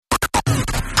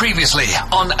Previously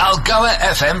on Algoa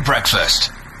FM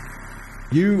Breakfast.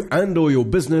 You and or your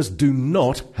business do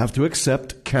not have to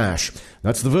accept cash.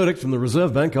 That's the verdict from the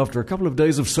Reserve Bank after a couple of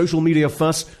days of social media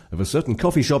fuss over certain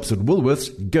coffee shops at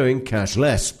Woolworths going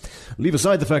cashless. Leave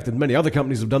aside the fact that many other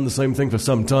companies have done the same thing for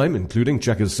some time, including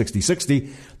Checkers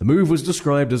 6060, the move was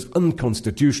described as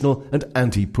unconstitutional and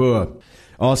anti-poor.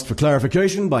 Asked for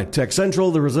clarification by Tech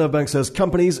Central, the Reserve Bank says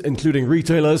companies, including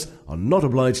retailers, are not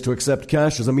obliged to accept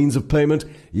cash as a means of payment,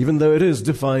 even though it is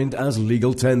defined as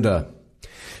legal tender.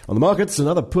 On the markets,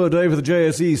 another poor day for the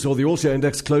JSE saw the all-share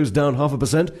index close down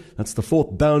 0.5%. That's the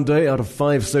fourth down day out of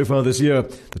 5 so far this year.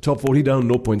 The top 40 down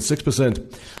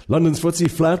 0.6%. London's FTSE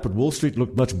flat, but Wall Street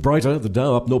looked much brighter. The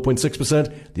Dow up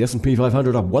 0.6%. The S&P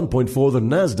 500 up 1.4%. The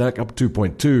Nasdaq up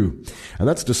 2.2%. And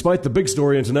that's despite the big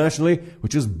story internationally,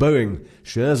 which is Boeing.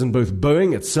 Shares in both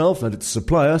Boeing itself and its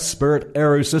supplier, Spirit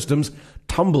AeroSystems,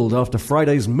 tumbled after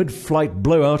Friday's mid-flight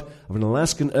blowout of an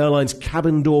Alaskan Airlines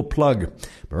cabin door plug.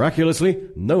 Miraculously,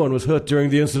 no one was hurt during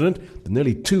the incident. The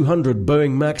nearly 200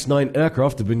 Boeing MAX 9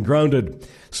 aircraft have been grounded.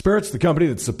 Spirit's the company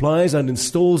that supplies and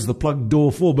installs the plug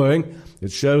door for Boeing.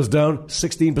 Its shares down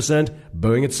 16%,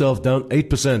 Boeing itself down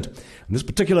 8%. And this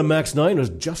particular MAX 9 was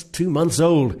just 2 months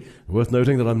old. Worth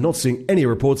noting that I'm not seeing any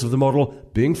reports of the model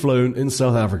being flown in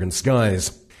South African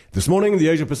skies. This morning, the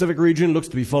Asia-Pacific region looks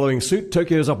to be following suit.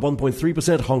 Tokyo's up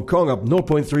 1.3%, Hong Kong up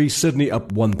 0.3%, Sydney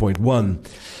up 1.1%.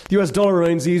 The US dollar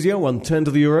remains easier, 110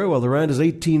 to the euro, while the rand is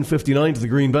 18.59 to the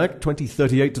greenback,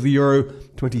 20.38 to the euro,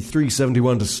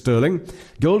 23.71 to sterling.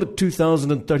 Gold at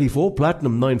 2,034,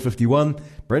 platinum 9.51,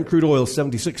 Brent crude oil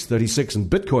 76.36, and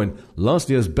Bitcoin, last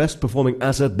year's best performing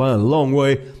asset by a long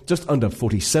way, just under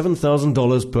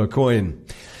 $47,000 per coin.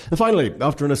 And finally,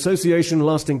 after an association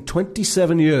lasting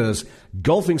 27 years,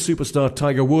 golfing superstar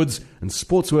Tiger Woods and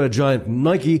sportswear giant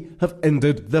Nike have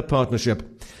ended their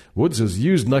partnership. Woods has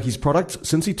used Nike's products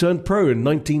since he turned pro in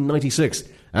 1996.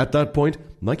 At that point,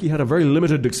 Nike had a very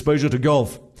limited exposure to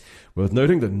golf. Worth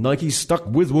noting that Nike stuck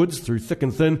with Woods through thick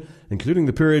and thin, including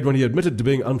the period when he admitted to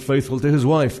being unfaithful to his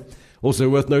wife. Also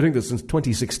worth noting that since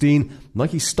 2016,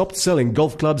 Nike stopped selling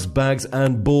golf clubs, bags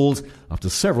and balls after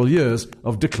several years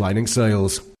of declining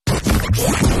sales.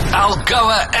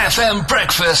 Algoa FM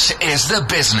Breakfast is the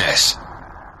business.